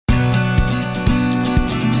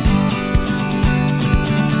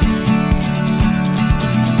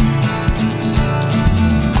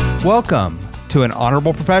Welcome to An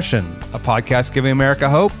Honorable Profession, a podcast giving America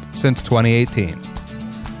hope since 2018.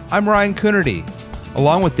 I'm Ryan Coonerty.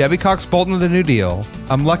 Along with Debbie Cox Bultan of the New Deal,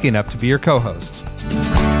 I'm lucky enough to be your co-host.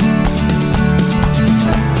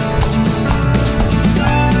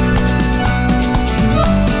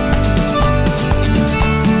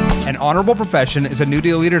 An Honorable Profession is a New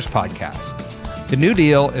Deal Leaders podcast. The New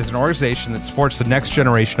Deal is an organization that supports the next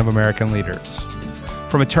generation of American leaders.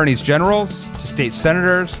 From attorneys generals, to state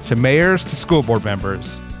senators, to mayors, to school board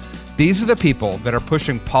members, these are the people that are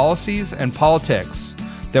pushing policies and politics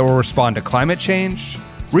that will respond to climate change,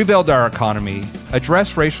 rebuild our economy,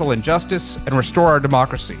 address racial injustice, and restore our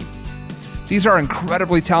democracy. These are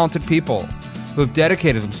incredibly talented people who have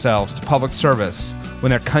dedicated themselves to public service when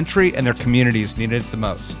their country and their communities needed it the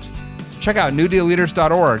most. Check out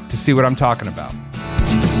newdealleaders.org to see what I'm talking about.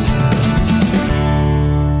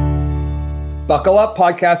 Buckle up,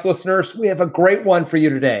 podcast listeners. We have a great one for you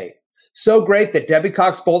today. So great that Debbie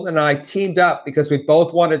Cox Bultan and I teamed up because we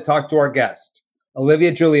both wanted to talk to our guest,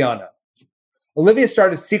 Olivia Julianna. Olivia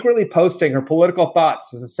started secretly posting her political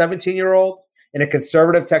thoughts as a 17-year-old in a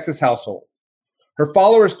conservative Texas household. Her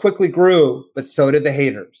followers quickly grew, but so did the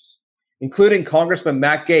haters, including Congressman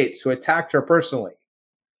Matt Gaetz, who attacked her personally.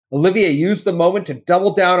 Olivia used the moment to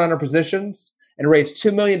double down on her positions and raise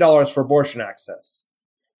 $2 million for abortion access.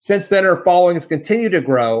 Since then, her following has continued to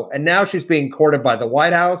grow, and now she's being courted by the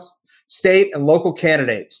White House, state, and local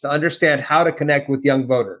candidates to understand how to connect with young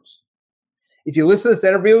voters. If you listen to this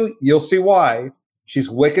interview, you'll see why. She's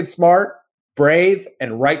wicked smart, brave,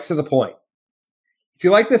 and right to the point. If you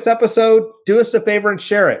like this episode, do us a favor and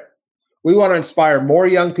share it. We want to inspire more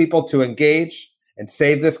young people to engage and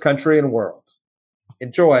save this country and world.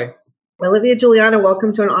 Enjoy. Olivia Julianna,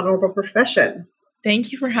 welcome to An Honorable Profession.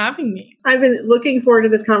 Thank you for having me. I've been looking forward to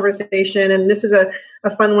this conversation, and this is a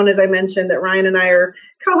fun one, as I mentioned, that Ryan and I are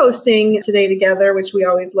co-hosting today together, which we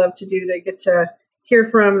always love to do, to get to hear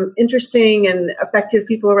from interesting and effective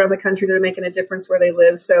people around the country that are making a difference where they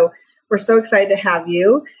live. So we're so excited to have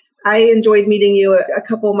you. I enjoyed meeting you a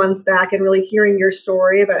couple months back and really hearing your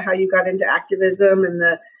story about how you got into activism and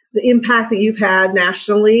the impact that you've had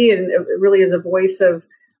nationally, and it really is a voice of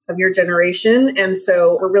your generation. And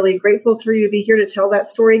so we're really grateful for you to be here to tell that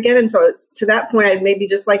story again. And so to that point, I'd maybe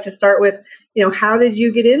just like to start with, how did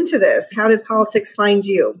you get into this? How did politics find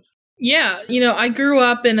you? Yeah, I grew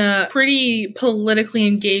up in a pretty politically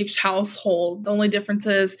engaged household. The only difference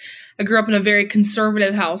is I grew up in a very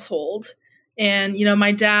conservative household. And,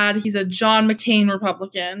 my dad, he's a John McCain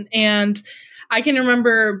Republican. And I can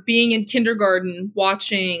remember being in kindergarten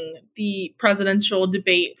watching the presidential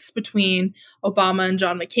debates between Obama and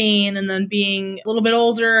John McCain, and then being a little bit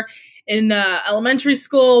older in elementary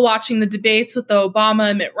school watching the debates with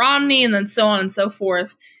Obama and Mitt Romney, and then so on and so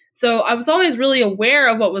forth. So I was always really aware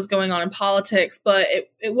of what was going on in politics, but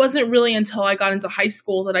it wasn't really until I got into high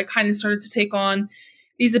school that I kind of started to take on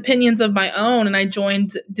these opinions of my own, and I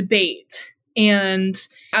joined debate. And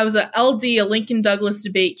I was a Lincoln Douglas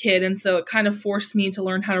debate kid. And so it kind of forced me to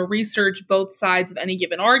learn how to research both sides of any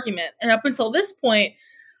given argument. And up until this point,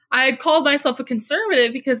 I had called myself a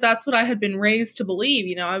conservative because that's what I had been raised to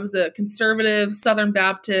believe. I was a conservative Southern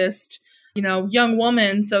Baptist, young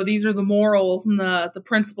woman. So these are the morals and the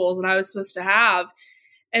principles that I was supposed to have.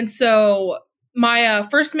 And so my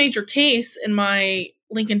first major case in my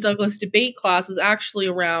Lincoln Douglas debate class was actually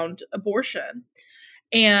around abortion.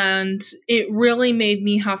 And it really made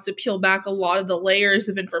me have to peel back a lot of the layers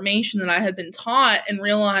of information that I had been taught and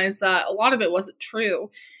realize that a lot of it wasn't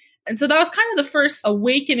true. And so that was kind of the first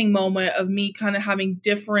awakening moment of me kind of having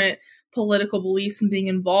different political beliefs and being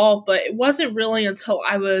involved. But it wasn't really until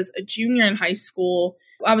I was a junior in high school.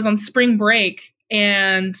 I was on spring break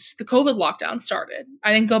and the COVID lockdown started.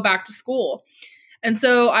 I didn't go back to school. And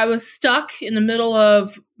so I was stuck in the middle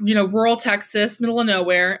of, rural Texas, middle of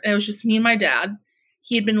nowhere. And it was just me and my dad.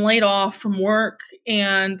 He had been laid off from work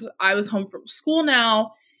and I was home from school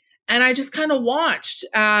now. And I just kind of watched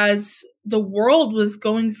as the world was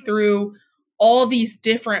going through all these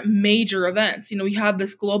different major events. We had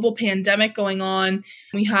this global pandemic going on.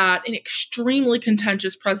 We had an extremely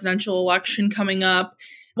contentious presidential election coming up,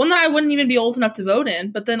 one that I wouldn't even be old enough to vote in,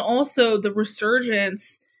 but then also the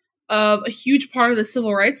resurgence of a huge part of the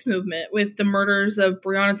civil rights movement with the murders of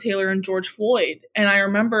Breonna Taylor and George Floyd. And I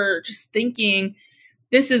remember just thinking,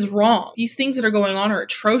 this is wrong. These things that are going on are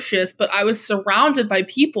atrocious, but I was surrounded by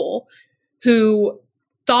people who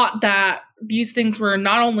thought that these things were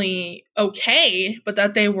not only okay, but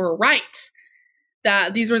that they were right,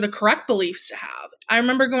 that these were the correct beliefs to have. I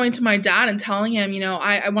remember going to my dad and telling him,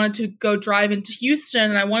 I wanted to go drive into Houston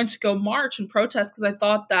and I wanted to go march and protest because I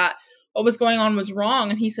thought that what was going on was wrong.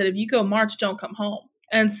 And he said, if you go march, don't come home.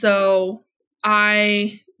 And so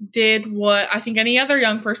I did what I think any other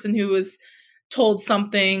young person who was told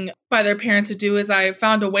something by their parents to do, is I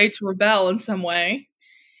found a way to rebel in some way.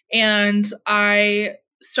 And I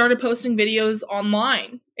started posting videos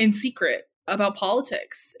online in secret about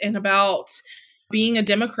politics and about being a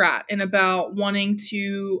Democrat and about wanting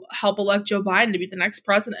to help elect Joe Biden to be the next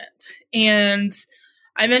president. And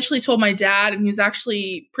I eventually told my dad, and he was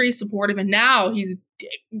actually pretty supportive. And now he's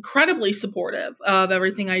incredibly supportive of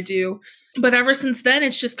everything I do. But ever since then,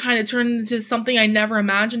 it's just kind of turned into something I never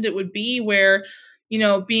imagined it would be, where, you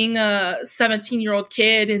know, being a 17-year-old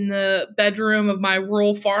kid in the bedroom of my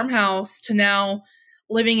rural farmhouse to now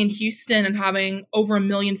living in Houston and having over 1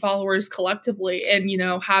 million followers collectively, and, you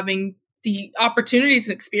know, having the opportunities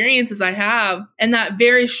and experiences I have in that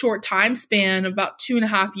very short time span, about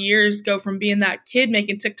 2.5 years, go from being that kid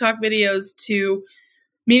making TikTok videos to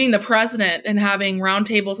meeting the president and having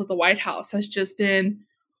roundtables at the White House, has just been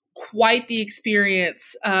quite the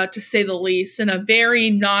experience, to say the least, in a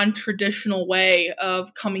very non-traditional way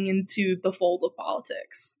of coming into the fold of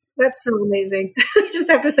politics. That's so amazing. I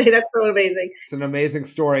just have to say, that's so amazing. It's an amazing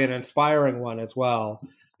story, an inspiring one as well.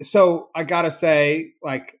 So I got to say,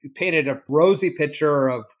 like, you painted a rosy picture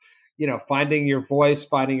of, you know, finding your voice,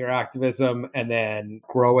 finding your activism, and then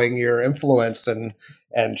growing your influence and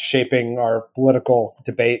shaping our political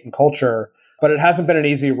debate and culture. But it hasn't been an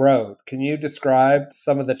easy road. Can you describe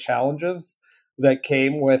some of the challenges that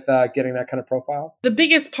came with getting that kind of profile? The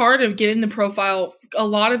biggest part of getting the profile, a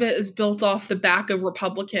lot of it is built off the back of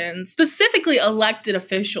Republicans, specifically elected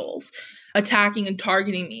officials, attacking and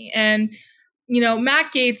targeting me. And, you know,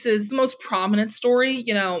 Matt Gaetz is the most prominent story.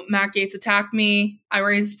 You know, Matt Gaetz attacked me. I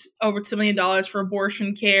raised over $2 million for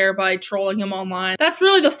abortion care by trolling him online. That's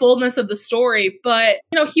really the fullness of the story. But,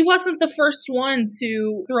 you know, he wasn't the first one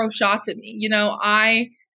to throw shots at me. You know,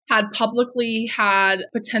 I had publicly had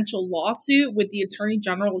potential lawsuit with the Attorney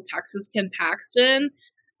General of Texas, Ken Paxton.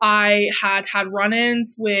 I had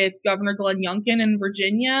run-ins with Governor Glenn Youngkin in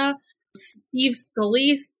Virginia. Steve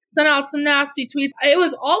Scalise sent out some nasty tweets. It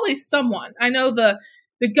was always someone. I know the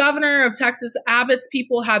governor of Texas, Abbott's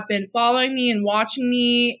people, have been following me and watching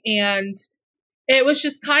me. And it was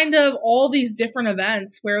just kind of all these different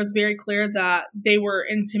events where it was very clear that they were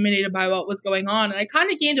intimidated by what was going on. And I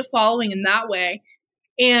kind of gained a following in that way.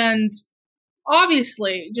 And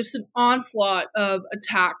obviously, just an onslaught of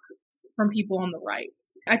attack from people on the right.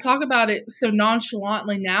 I talk about it so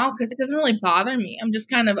nonchalantly now because it doesn't really bother me. I'm just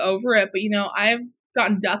kind of over it. But, you know, I've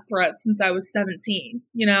gotten death threats since I was 17.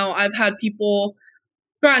 You know, I've had people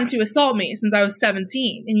threaten to assault me since I was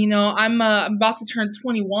 17. And, you know, I'm about to turn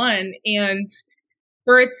 21. And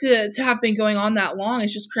for it to have been going on that long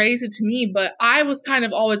is just crazy to me. But I was kind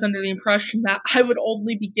of always under the impression that I would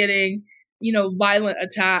only be getting, you know, violent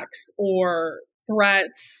attacks or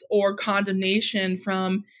threats or condemnation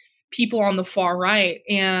from people on the far right.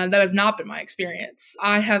 And that has not been my experience.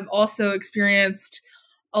 I have also experienced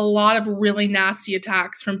a lot of really nasty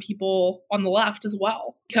attacks from people on the left as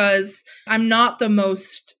well, because I'm not the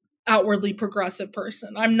most outwardly progressive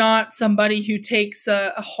person. I'm not somebody who takes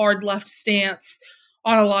a hard left stance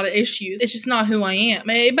on a lot of issues. It's just not who I am.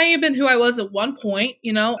 It may have been who I was at one point,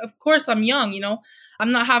 you know. Of course, I'm young, you know.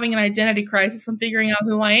 I'm not having an identity crisis. I'm figuring out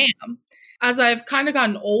who I am. As I've kind of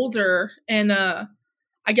gotten older and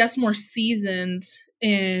I guess more seasoned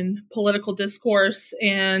in political discourse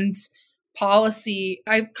and policy,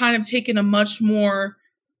 I've kind of taken a much more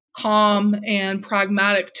calm and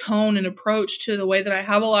pragmatic tone and approach to the way that I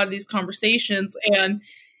have a lot of these conversations. And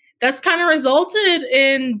that's kind of resulted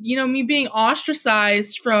in, you know, me being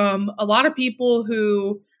ostracized from a lot of people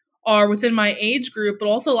who are within my age group, but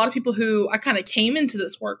also a lot of people who I kind of came into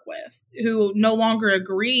this work with, who no longer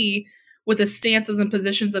agree with the stances and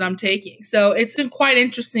positions that I'm taking. So it's been quite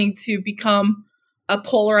interesting to become a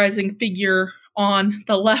polarizing figure on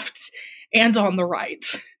the left and on the right.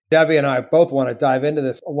 Debbie and I both want to dive into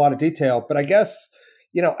this a lot of detail, but I guess,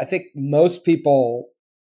 you know, I think most people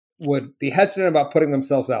would be hesitant about putting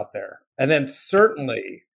themselves out there. And then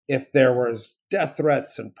certainly if there was death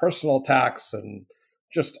threats and personal attacks and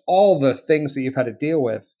just all the things that you've had to deal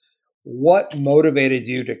with, what motivated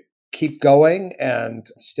you to keep going and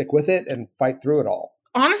stick with it and fight through it all?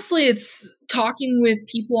 Honestly, it's talking with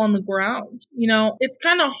people on the ground. You know, it's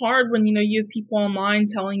kind of hard when, you know, you have people online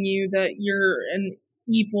telling you that you're an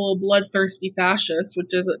evil, bloodthirsty fascist, which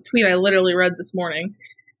is a tweet I literally read this morning.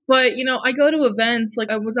 But, you know, I go to events, like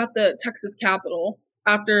I was at the Texas Capitol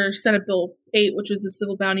after Senate Bill 8, which was the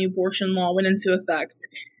civil boundary abortion law, went into effect.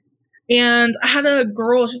 And I had a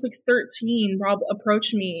girl, she was like 13,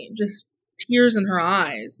 approach me, just tears in her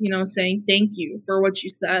eyes, saying thank you for what you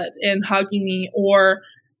said and hugging me. Or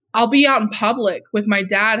I'll be out in public with my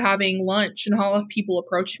dad having lunch and I'll have people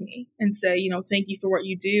approach me and say, thank you for what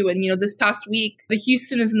you do. And, this past week, the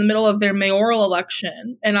Houston is in the middle of their mayoral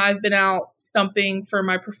election and I've been out stumping for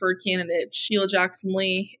my preferred candidate, Sheila Jackson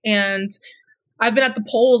Lee. And I've been at the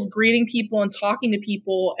polls greeting people and talking to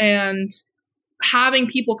people and having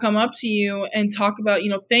people come up to you and talk about,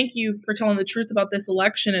 thank you for telling the truth about this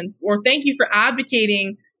election or thank you for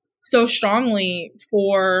advocating so strongly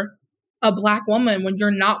for a Black woman when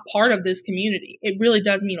you're not part of this community. It really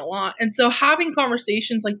does mean a lot. And so having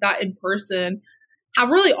conversations like that in person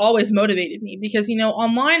have really always motivated me because,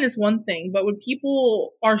 online is one thing, but when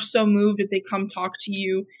people are so moved that they come talk to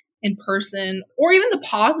you in person or even the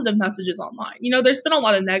positive messages online, there's been a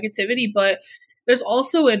lot of negativity, but there's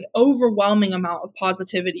also an overwhelming amount of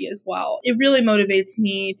positivity as well. It really motivates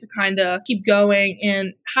me to kind of keep going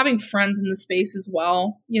and having friends in the space as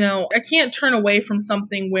well. I can't turn away from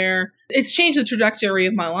something where it's changed the trajectory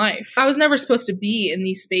of my life. I was never supposed to be in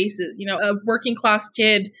these spaces. A working class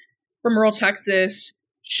kid from rural Texas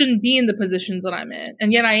shouldn't be in the positions that I'm in.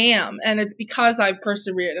 And yet I am. And it's because I've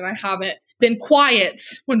persevered and I haven't been quiet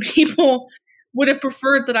when people would have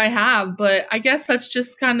preferred that I have. But I guess that's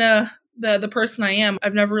just kind of the person I am.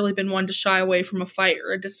 I've never really been one to shy away from a fight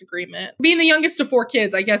or a disagreement. Being the youngest of 4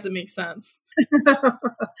 kids, I guess it makes sense.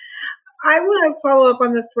 I want to follow up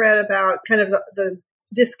on the thread about kind of the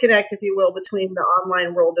disconnect, if you will, between the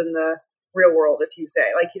online world and the real world, if you say.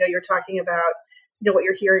 You're talking about, what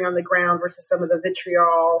you're hearing on the ground versus some of the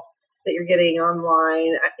vitriol that you're getting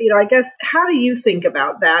online. I guess, how do you think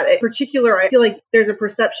about that? In particular, I feel like there's a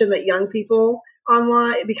perception that young people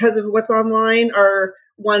online, because of what's online, are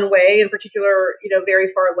one way, in particular, very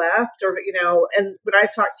far left, or, and when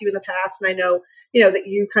I've talked to you in the past, and I know, that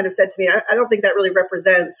you kind of said to me, I don't think that really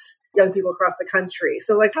represents young people across the country.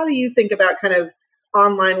 So how do you think about kind of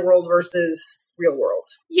online world versus real world?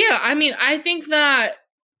 Yeah, I think that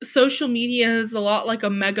social media is a lot like a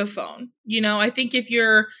megaphone. I think if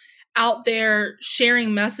you're out there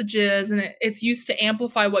sharing messages and it's used to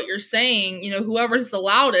amplify what you're saying, whoever's the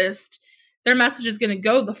loudest, their message is going to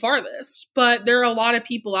go the farthest. But there are a lot of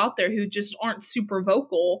people out there who just aren't super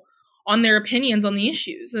vocal on their opinions on the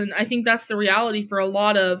issues. And I think that's the reality for a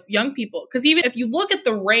lot of young people. Because even if you look at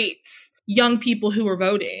the rates, young people who are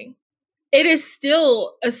voting, it is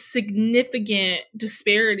still a significant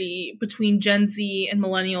disparity between Gen Z and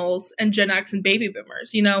millennials and Gen X and baby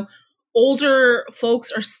boomers. Older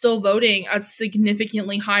folks are still voting at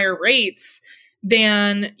significantly higher rates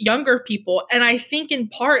than younger people. And I think in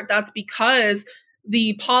part that's because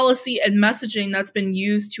the policy and messaging that's been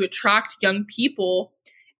used to attract young people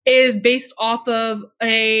is based off of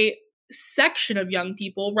a section of young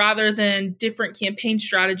people rather than different campaign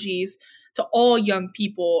strategies to all young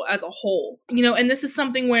people as a whole. And this is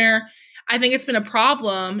something where I think it's been a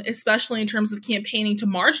problem, especially in terms of campaigning to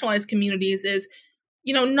marginalized communities, is,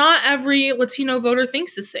 not every Latino voter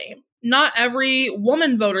thinks the same. Not every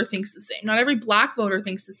woman voter thinks the same. Not every Black voter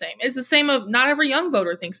thinks the same. It's the same of not every young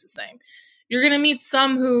voter thinks the same. You're going to meet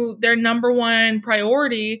some who their number one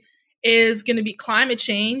priority is going to be climate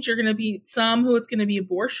change. You're going to meet some who it's going to be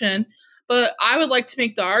abortion. But I would like to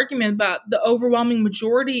make the argument that the overwhelming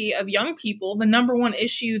majority of young people, the number one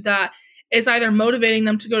issue that is either motivating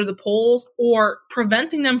them to go to the polls or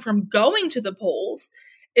preventing them from going to the polls,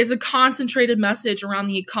 is a concentrated message around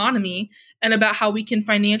the economy and about how we can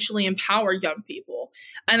financially empower young people.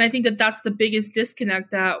 And I think that that's the biggest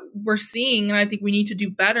disconnect that we're seeing. And I think we need to do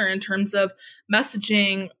better in terms of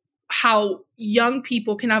messaging how young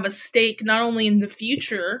people can have a stake not only in the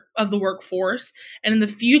future of the workforce and in the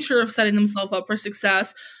future of setting themselves up for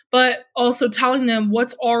success, but also telling them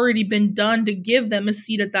what's already been done to give them a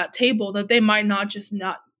seat at that table that they might not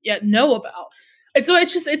yet know about. And so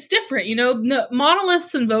it's different,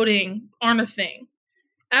 monoliths in voting aren't a thing.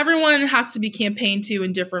 Everyone has to be campaigned to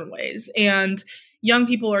in different ways, and young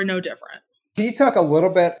people are no different. Can you talk a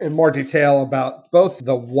little bit in more detail about both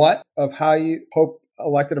the what of how you hope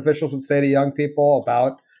elected officials would say to young people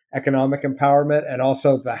about economic empowerment and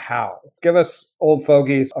also the how? Give us old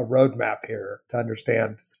fogies a roadmap here to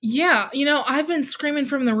understand. Yeah, I've been screaming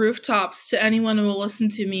from the rooftops to anyone who will listen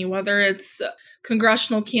to me, whether it's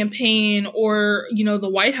congressional campaign or, the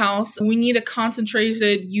White House. We need a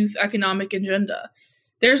concentrated youth economic agenda.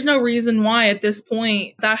 There's no reason why at this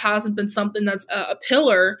point that hasn't been something that's a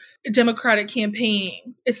pillar Democratic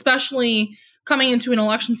campaign, especially coming into an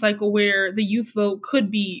election cycle where the youth vote could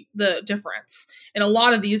be the difference in a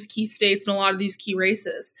lot of these key states and a lot of these key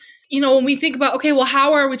races. When we think about, okay, well,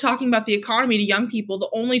 how are we talking about the economy to young people? The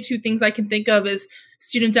only two things I can think of is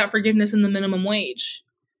student debt forgiveness and the minimum wage.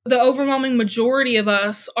 The overwhelming majority of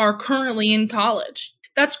us are currently in college.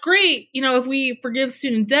 That's great. If we forgive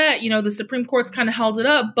student debt, the Supreme Court's kind of held it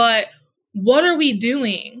up, but what are we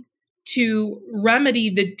doing to remedy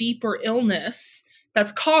the deeper illness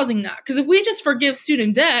that's causing that? Because if we just forgive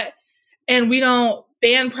student debt and we don't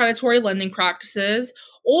ban predatory lending practices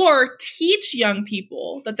or teach young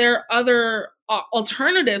people that there are other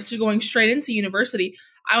alternatives to going straight into university.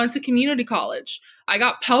 I went to community college. I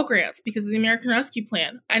got Pell Grants because of the American Rescue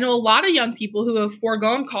Plan. I know a lot of young people who have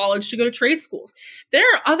foregone college to go to trade schools. There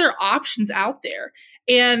are other options out there.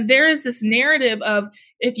 And there is this narrative of,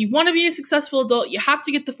 if you want to be a successful adult, you have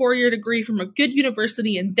to get the 4-year degree from a good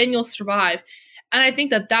university and then you'll survive. And I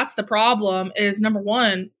think that that's the problem is, number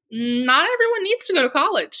one, not everyone needs to go to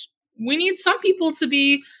college. We need some people to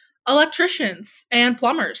be electricians and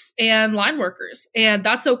plumbers and line workers, and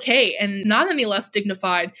that's okay and not any less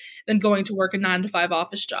dignified than going to work a 9-to-5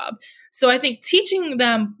 office job. So I think teaching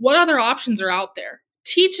them what other options are out there,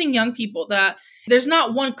 teaching young people that there's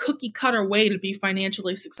not one cookie cutter way to be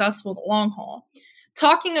financially successful in the long haul,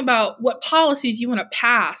 talking about what policies you want to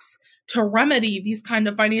pass to remedy these kind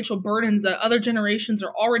of financial burdens that other generations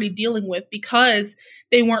are already dealing with because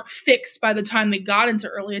they weren't fixed by the time they got into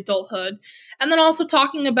early adulthood. And then also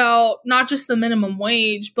talking about not just the minimum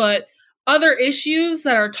wage, but other issues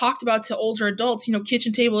that are talked about to older adults,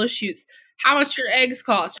 kitchen table issues, how much your eggs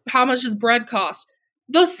cost, how much does bread cost.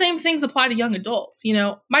 Those same things apply to young adults.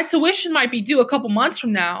 My tuition might be due a couple months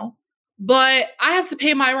from now, but I have to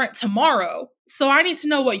pay my rent tomorrow. So I need to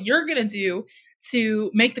know what you're going to do to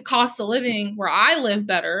make the cost of living where I live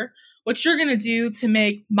better, what you're going to do to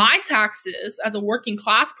make my taxes as a working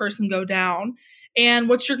class person go down, and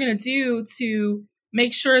what you're going to do to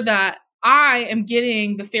make sure that I am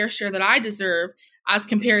getting the fair share that I deserve as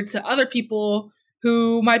compared to other people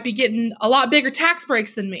who might be getting a lot bigger tax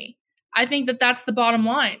breaks than me. I think that that's the bottom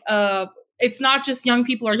line. It's not just young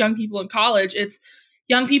people are young people in college. It's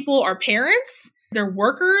young people are parents, they're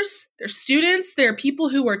workers, they're students, they're people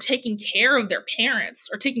who are taking care of their parents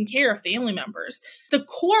or taking care of family members. The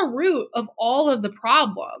core root of all of the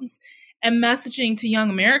problems and messaging to young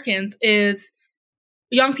Americans is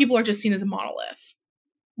young people are just seen as a monolith,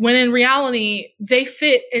 when in reality, they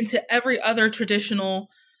fit into every other traditional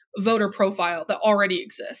voter profile that already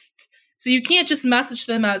exists. So you can't just message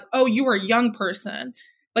them as, oh, you are a young person.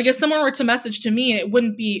 Like if someone were to message to me, it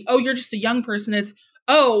wouldn't be, oh, you're just a young person. It's,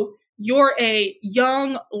 oh, you're a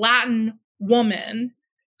young Latin woman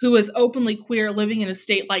who is openly queer living in a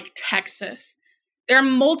state like Texas. There are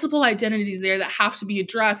multiple identities there that have to be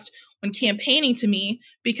addressed when campaigning to me,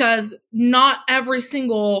 because not every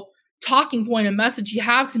single talking point and message you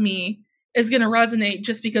have to me is going to resonate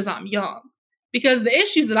just because I'm young. Because the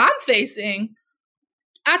issues that I'm facing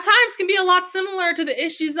at times can be a lot similar to the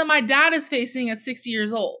issues that my dad is facing at 60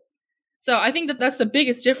 years old. So I think that that's the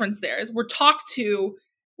biggest difference there, is we're talked to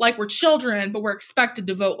like we're children, but we're expected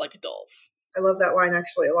to vote like adults. I love that line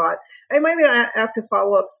actually a lot. I might ask a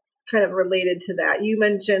follow-up kind of related to that. You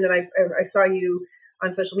mentioned, and I saw you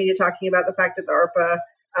on social media talking about the fact that the ARPA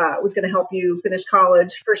was going to help you finish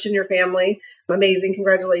college first in your family. Amazing.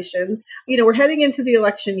 Congratulations. We're heading into the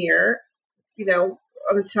election year, on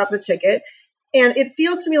the top of the ticket. And it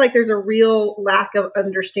feels to me like there's a real lack of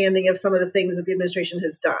understanding of some of the things that the administration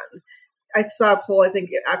has done. I saw a poll, I think,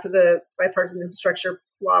 after the bipartisan infrastructure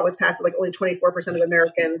law was passed, like only 24% of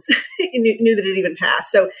Americans knew that it even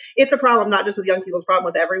passed. So it's a problem, not just with young people, it's a problem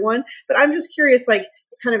with everyone. But I'm just curious, like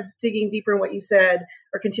kind of digging deeper in what you said,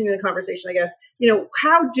 or continuing the conversation, I guess,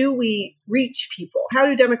 how do we reach people? How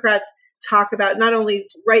do Democrats talk about not only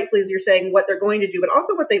rightfully, as you're saying, what they're going to do, but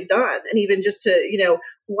also what they've done, and even just to,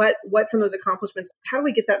 what some of those accomplishments, how do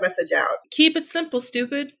we get that message out? Keep it simple,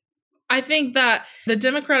 stupid. I think that the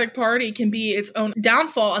Democratic Party can be its own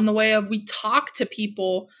downfall in the way of we talk to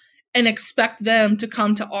people and expect them to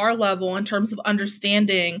come to our level in terms of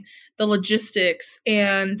understanding the logistics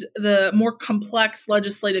and the more complex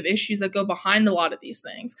legislative issues that go behind a lot of these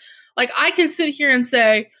things. Like I could sit here and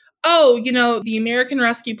say, oh, the American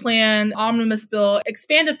Rescue Plan omnibus bill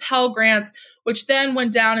expanded Pell Grants, which then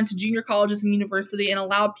went down into junior colleges and university and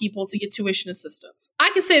allowed people to get tuition assistance.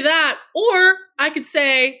 I could say that, or I could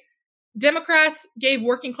say Democrats gave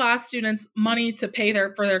working class students money to pay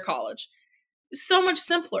for their college. It's so much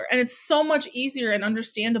simpler, and it's so much easier and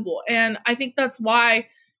understandable. And I think that's why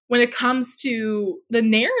when it comes to the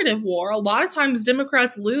narrative war, a lot of times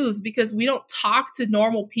Democrats lose because we don't talk to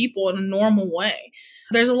normal people in a normal way.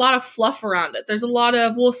 There's a lot of fluff around it. There's a lot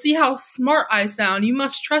of, well, see how smart I sound. You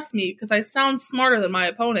must trust me because I sound smarter than my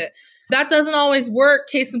opponent. That doesn't always work.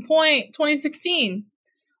 Case in point, 2016.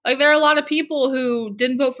 Like, there are a lot of people who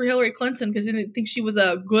didn't vote for Hillary Clinton because they didn't think she was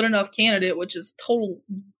a good enough candidate, which is total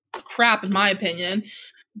crap in my opinion.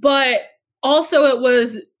 But also it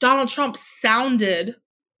was Donald Trump sounded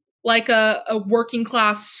like a working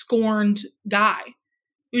class scorned guy.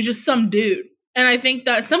 He was just some dude. And I think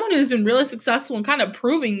that someone who's been really successful in kind of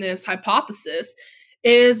proving this hypothesis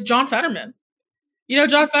is John Fetterman. You know,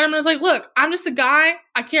 John Fetterman is like, look, I'm just a guy.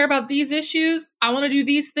 I care about these issues. I want to do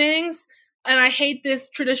these things. And I hate this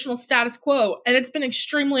traditional status quo. And it's been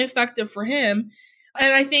extremely effective for him.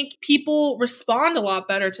 And I think people respond a lot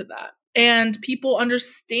better to that. And people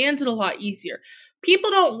understand it a lot easier. People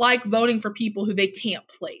don't like voting for people who they can't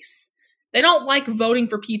place. They don't like voting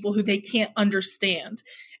for people who they can't understand.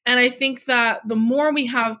 And I think that the more we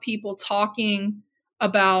have people talking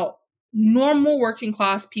about normal working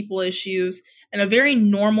class people issues in a very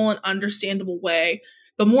normal and understandable way,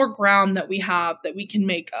 the more ground that we have that we can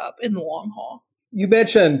make up in the long haul. You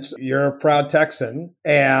mentioned you're a proud Texan,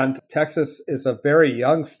 and Texas is a very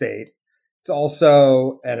young state. It's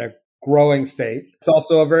also a growing state. It's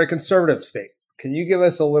also a very conservative state. Can you give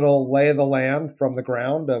us a little lay of the land from the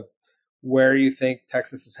ground of where you think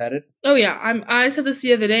Texas is headed? Oh, yeah. I said this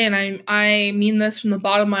the other day, and I mean this from the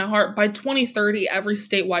bottom of my heart. By 2030, every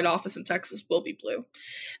statewide office in Texas will be blue.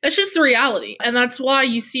 That's just the reality. And that's why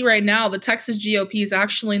you see right now the Texas GOP is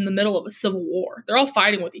actually in the middle of a civil war. They're all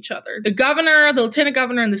fighting with each other. The governor, the lieutenant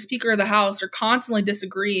governor, and the speaker of the House are constantly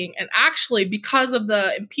disagreeing. And actually, because of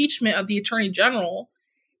the impeachment of the attorney general,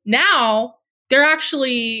 now they're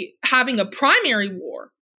actually having a primary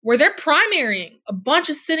war where they're primarying a bunch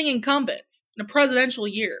of sitting incumbents in a presidential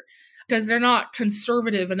year because they're not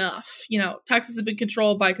conservative enough. You know, Texas has been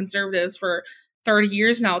controlled by conservatives for 30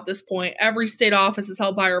 years now at this point. Every state office is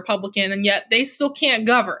held by a Republican, and yet they still can't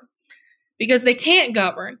govern because they can't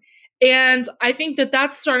govern. And I think that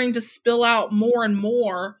that's starting to spill out more and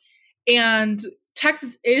more. And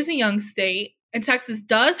Texas is a young state, and Texas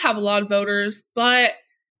does have a lot of voters, but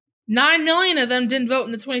 9 million of them didn't vote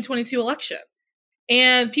in the 2022 election.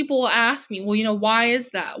 And people will ask me, well, you know, why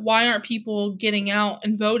is that? Why aren't people getting out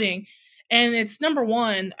and voting? And it's number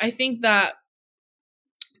one, I think that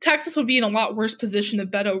Texas would be in a lot worse position if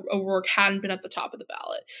Beto O'Rourke hadn't been at the top of the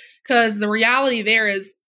ballot. Because the reality there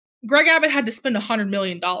is Greg Abbott had to spend $100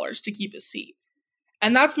 million to keep his seat.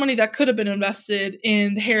 And that's money that could have been invested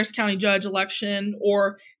in the Harris County judge election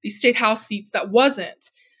or the state house seats that wasn't.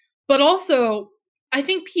 But also, I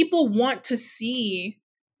think people want to see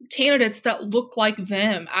candidates that look like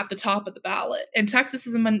them at the top of the ballot. And Texas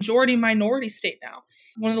is a majority minority state now.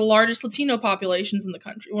 One of the largest Latino populations in the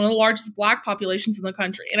country, one of the largest Black populations in the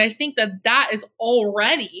country. And I think that that is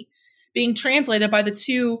already being translated by the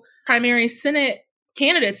two primary Senate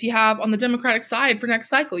candidates you have on the Democratic side for next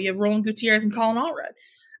cycle. You have Roland Gutierrez and Colin Allred.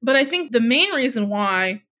 But I think the main reason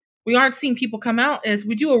why we aren't seeing people come out is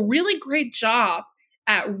we do a really great job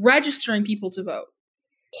at registering people to vote.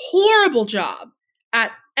 Horrible job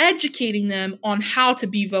at educating them on how to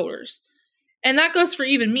be voters. And that goes for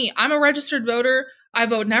even me. I'm a registered voter. I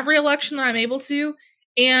vote in every election that I'm able to.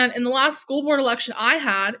 And in the last school board election I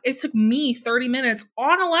had, it took me 30 minutes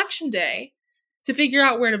on election day to figure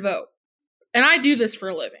out where to vote. And I do this for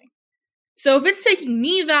a living. So if it's taking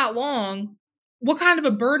me that long, what kind of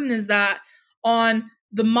a burden is that on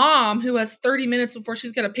the mom who has 30 minutes before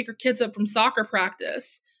she's got to pick her kids up from soccer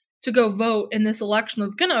practice to go vote in this election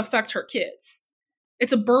that's going to affect her kids?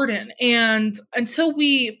 It's a burden. And until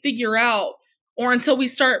we figure out, or until we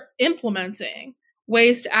start implementing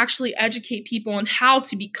ways to actually educate people on how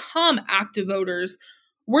to become active voters,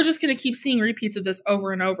 we're just going to keep seeing repeats of this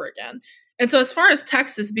over and over again. And so as far as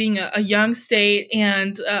Texas being a young state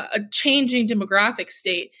and a changing demographic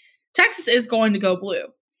state, Texas is going to go blue.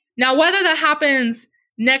 Now, whether that happens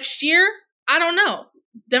next year, I don't know.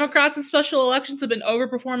 Democrats in special elections have been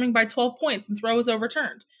overperforming by 12 points since Roe was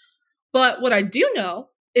overturned. But what I do know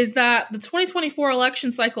is that the 2024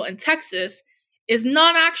 election cycle in Texas is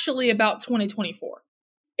not actually about 2024.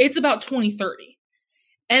 It's about 2030.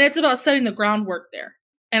 And it's about setting the groundwork there.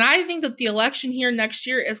 And I think that the election here next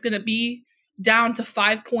year is going to be down to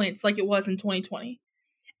 5 points like it was in 2020.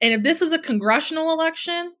 And if this was a congressional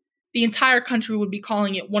election, the entire country would be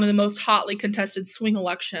calling it one of the most hotly contested swing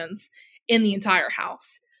elections in the entire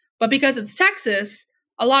House. But because it's Texas,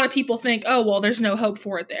 a lot of people think, oh, well, there's no hope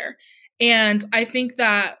for it there. And I think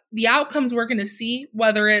that the outcomes we're going to see,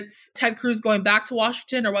 whether it's Ted Cruz going back to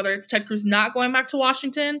Washington or whether it's Ted Cruz not going back to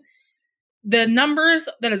Washington, the numbers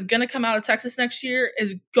that is going to come out of Texas next year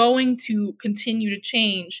is going to continue to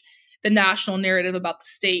change the national narrative about the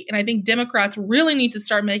state. And I think Democrats really need to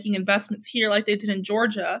start making investments here like they did in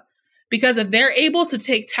Georgia, because if they're able to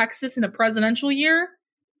take Texas in a presidential year,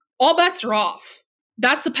 all bets are off.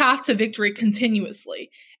 That's the path to victory continuously.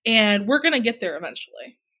 And we're going to get there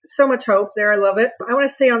eventually. So much hope there. I love it. I want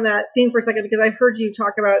to stay on that theme for a second because I've heard you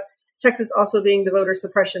talk about Texas also being the voter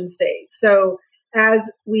suppression state. So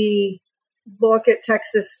as we look at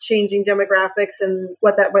Texas changing demographics and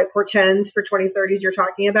what that might portend for 2030s you're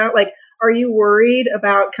talking about, like, are you worried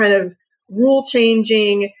about kind of rule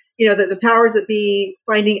changing, the powers that be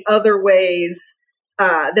finding other ways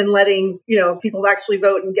than letting, people actually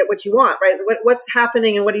vote and get what you want, right? What's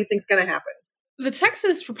happening and what do you think is going to happen? The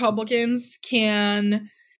Texas Republicans can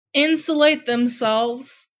insulate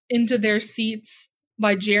themselves into their seats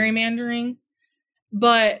by gerrymandering,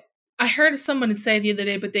 but I heard someone say the other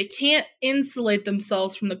day, but they can't insulate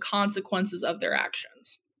themselves from the consequences of their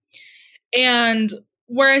actions. And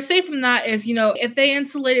where I say from that is, if they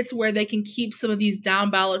insulate it to where they can keep some of these down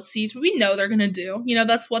ballot seats, we know they're going to do,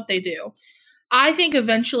 that's what they do. I think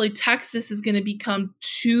eventually Texas is going to become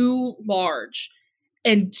too large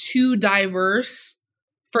and too diverse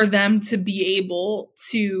for them to be able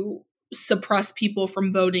to suppress people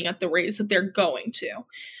from voting at the rates that they're going to.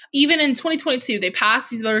 Even in 2022, they passed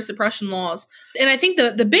these voter suppression laws. And I think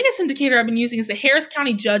the biggest indicator I've been using is the Harris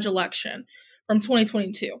County judge election from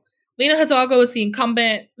 2022. Lena Hidalgo is the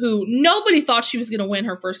incumbent who nobody thought she was going to win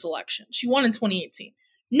her first election. She won in 2018.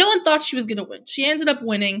 No one thought she was going to win. She ended up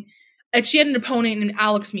winning, and she had an opponent in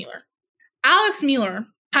Alex Mueller. Alex Mueller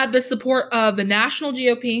had the support of the national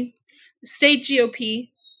GOP, the state GOP,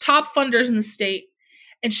 top funders in the state,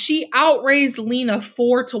 and she outraised Lena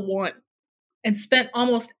 4-1 and spent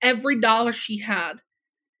almost every dollar she had,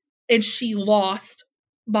 and she lost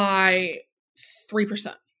by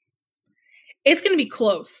 3%. It's going to be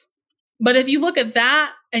close. But if you look at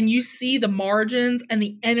that and you see the margins and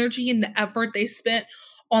the energy and the effort they spent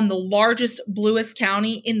on the largest, bluest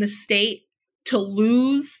county in the state to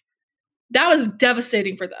lose, that was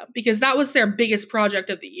devastating for them because that was their biggest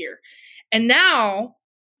project of the year. And now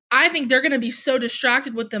I think they're going to be so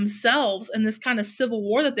distracted with themselves and this kind of civil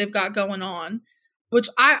war that they've got going on, which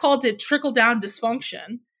I called it trickle-down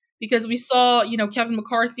dysfunction because we saw, Kevin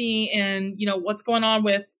McCarthy and, what's going on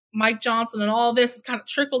with Mike Johnson and all this is kind of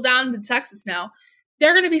trickled down into Texas now.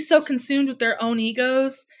 They're going to be so consumed with their own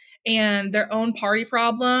egos and their own party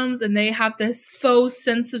problems, and they have this faux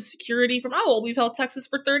sense of security from, we've held Texas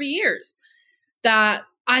for 30 years, that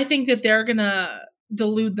I think that they're going to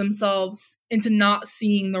delude themselves into not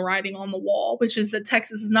seeing the writing on the wall, which is that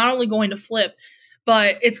Texas is not only going to flip,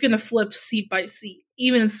 but it's going to flip seat by seat,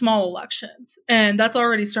 even in small elections. And that's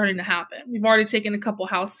already starting to happen. We've already taken a couple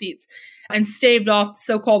House seats and staved off the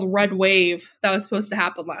so-called red wave that was supposed to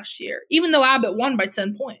happen last year, even though Abbott won by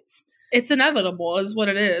 10 points. It's inevitable is what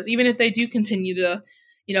it is, even if they do continue to,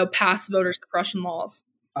 pass voter suppression laws.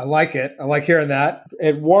 I like it. I like hearing that.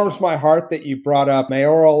 It warms my heart that you brought up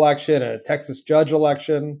mayoral election and a Texas judge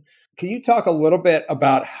election. Can you talk a little bit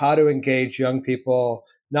about how to engage young people,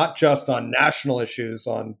 not just on national issues,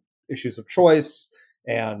 on issues of choice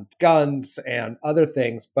and guns and other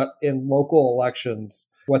things, but in local elections,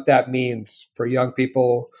 what that means for young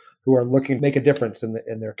people who are looking to make a difference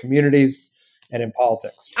in their communities and in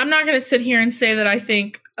politics? I'm not going to sit here and say that I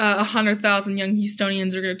think 100,000 young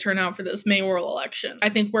Houstonians are going to turn out for this mayoral election. I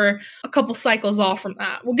think we're a couple cycles off from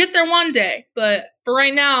that. We'll get there one day, but for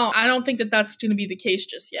right now, I don't think that that's going to be the case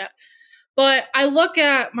just yet. But I look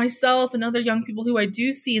at myself and other young people who I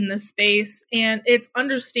do see in this space, and it's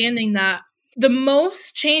understanding that the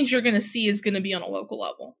most change you're going to see is going to be on a local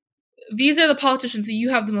level. These are the politicians that you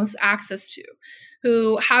have the most access to,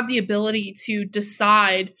 who have the ability to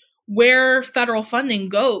decide where federal funding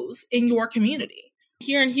goes in your community.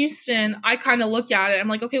 Here in Houston, I kind of look at it. I'm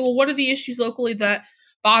like, okay, well, what are the issues locally that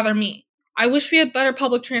bother me? I wish we had better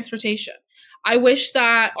public transportation. I wish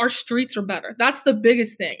that our streets were better. That's the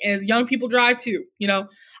biggest thing is young people drive to,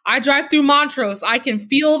 I drive through Montrose. I can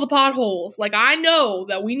feel the potholes. Like I know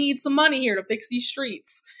that we need some money here to fix these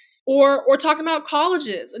streets. Or talking about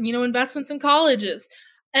colleges and, investments in colleges.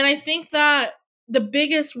 And I think that the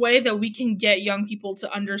biggest way that we can get young people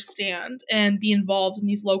to understand and be involved in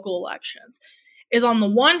these local elections is, on the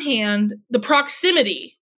one hand, the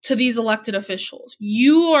proximity to these elected officials.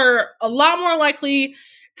 You are a lot more likely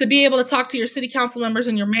to be able to talk to your city council members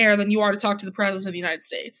and your mayor than you are to talk to the president of the United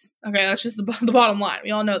States. Okay, that's just the bottom line.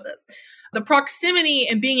 We all know this. The proximity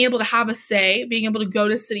and being able to have a say, being able to go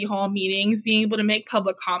to city hall meetings, being able to make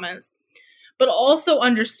public comments, but also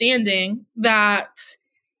understanding that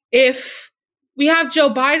if we have Joe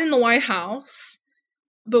Biden in the White House,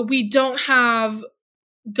 but we don't have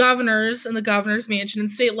governors in the governor's mansion and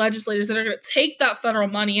state legislators that are going to take that federal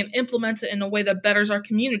money and implement it in a way that betters our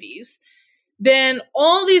communities, then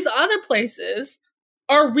all these other places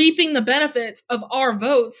are reaping the benefits of our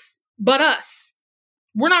votes, but us.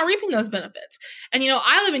 We're not reaping those benefits. And,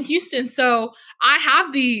 I live in Houston, so I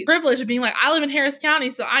have the privilege of being like, I live in Harris County,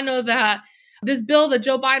 so I know that this bill that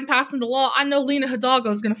Joe Biden passed into law, I know Lena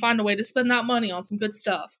Hidalgo is going to find a way to spend that money on some good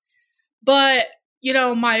stuff. But,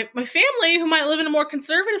 my family, who might live in a more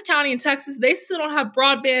conservative county in Texas, they still don't have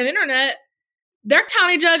broadband internet. Their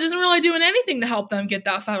county judge isn't really doing anything to help them get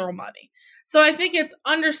that federal money. So I think it's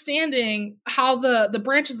understanding how the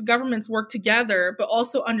branches of governments work together, but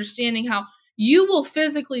also understanding how you will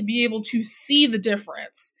physically be able to see the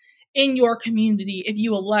difference in your community if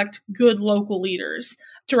you elect good local leaders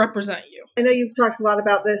to represent you. I know you've talked a lot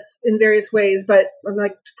about this in various ways, but I'm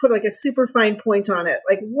like to put like a super fine point on it.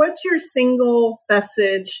 Like, what's your single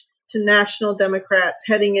message to national Democrats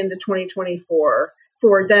heading into 2024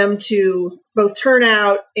 for them to both turn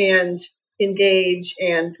out and engage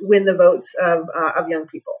and win the votes of young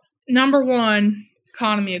people? Number one,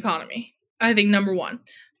 economy. I think number one,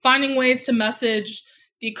 finding ways to message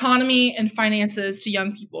the economy and finances to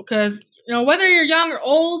young people. Because, whether you're young or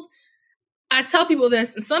old, I tell people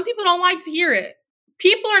this, and some people don't like to hear it.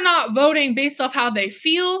 People are not voting based off how they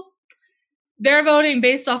feel. They're voting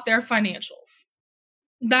based off their financials.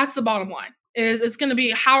 That's the bottom line. It's going to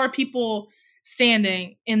be, how are people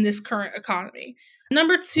standing in this current economy?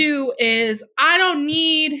 Number two is, I don't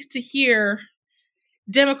need to hear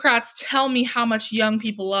Democrats tell me how much young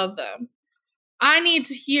people love them. I need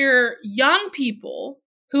to hear young people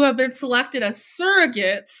who have been selected as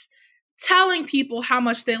surrogates telling people how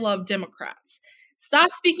much they love Democrats.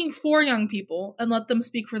 Stop speaking for young people and let them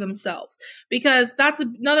speak for themselves. Because that's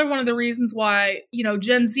another one of the reasons why,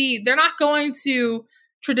 Gen Z, they're not going to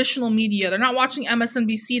traditional media. They're not watching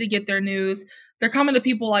MSNBC to get their news. They're coming to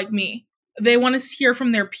people like me. They want to hear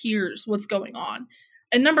from their peers what's going on.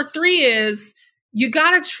 And number three is, you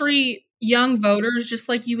got to treat young voters just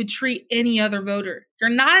like you would treat any other voter.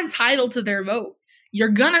 You're not entitled to their vote. You're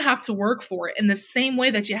going to have to work for it in the same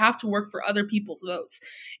way that you have to work for other people's votes.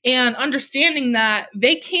 And understanding that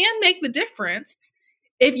they can make the difference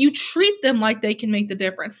if you treat them like they can make the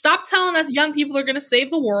difference. Stop telling us young people are going to save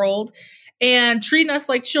the world and treating us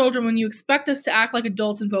like children when you expect us to act like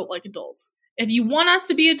adults and vote like adults. If you want us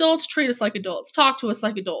to be adults, treat us like adults. Talk to us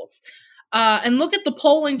like adults. And look at the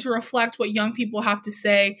polling to reflect what young people have to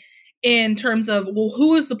say in terms of, well,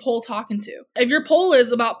 who is the poll talking to? If your poll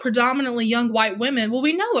is about predominantly young white women, well,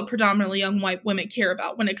 we know what predominantly young white women care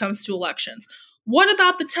about when it comes to elections. What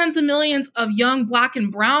about the tens of millions of young Black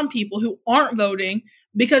and brown people who aren't voting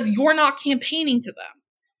because you're not campaigning to them?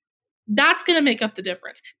 That's going to make up the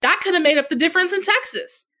difference. That could have made up the difference in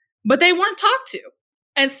Texas, but they weren't talked to.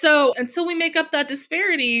 And so until we make up that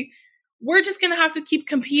disparity, we're just going to have to keep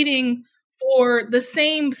competing for the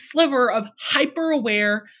same sliver of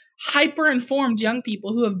hyper-aware, hyper-informed young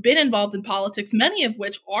people who have been involved in politics, many of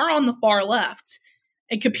which are on the far left,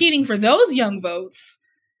 and competing for those young votes,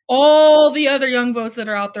 all the other young votes that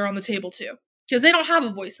are out there on the table too, because they don't have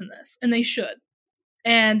a voice in this, and they should.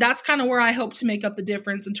 And that's kind of where I hope to make up the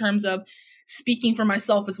difference in terms of speaking for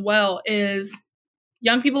myself as well, is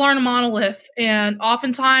young people aren't a monolith, and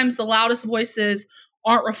oftentimes the loudest voices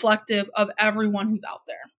aren't reflective of everyone who's out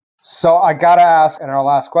there. So I got to ask in our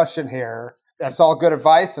last question here, that's all good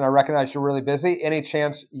advice, and I recognize you're really busy. Any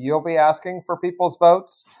chance you'll be asking for people's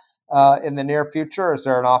votes in the near future? Is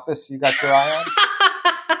there an office you got your eye on?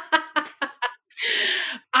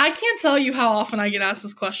 I can't tell you how often I get asked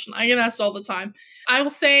this question. I get asked all the time. I will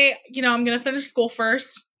say, I'm going to finish school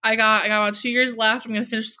first. I got about 2 years left. I'm going to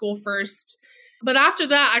finish school first. But after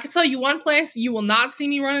that, I can tell you one place you will not see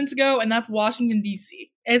me running to go, and that's Washington,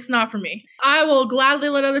 D.C. It's not for me. I will gladly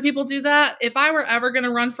let other people do that. If I were ever going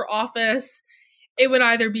to run for office, it would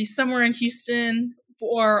either be somewhere in Houston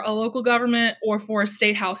for a local government or for a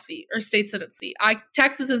state house seat or state senate seat.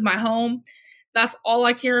 Texas is my home. That's all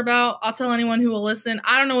I care about. I'll tell anyone who will listen.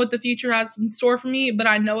 I don't know what the future has in store for me, but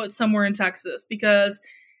I know it's somewhere in Texas, because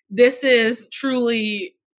this is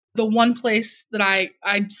truly the one place that I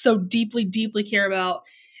so deeply, deeply care about.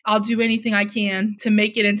 I'll do anything I can to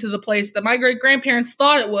make it into the place that my great-grandparents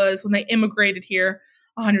thought it was when they immigrated here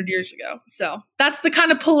 100 years ago. So that's the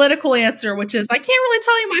kind of political answer, which is, I can't really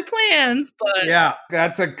tell you my plans, but... Yeah,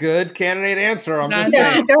 that's a good candidate answer. I'm just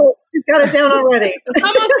saying. She's got it down already.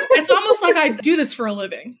 It's almost like I do this for a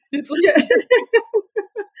living. It's like...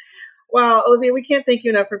 Wow, Olivia, we can't thank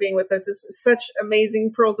you enough for being with us. This was such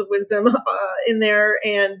amazing pearls of wisdom in there.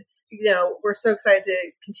 And, we're so excited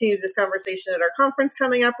to continue this conversation at our conference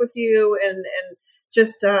coming up with you. And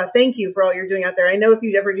just thank you for all you're doing out there. I know if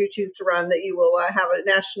you ever do choose to run, that you will have a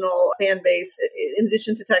national fan base in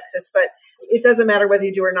addition to Texas. But it doesn't matter whether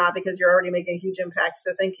you do or not because you're already making a huge impact.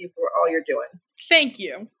 So thank you for all you're doing. Thank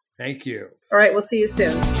you. Thank you. All right. We'll see you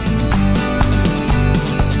soon.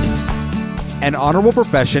 An Honorable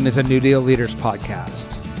Profession is a New Deal Leaders podcast.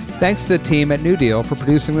 Thanks to the team at NewDEAL for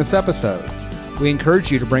producing this episode. We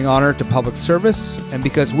encourage you to bring honor to public service, and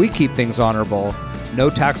because we keep things honorable,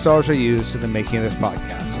 no tax dollars are used in the making of this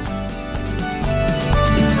podcast.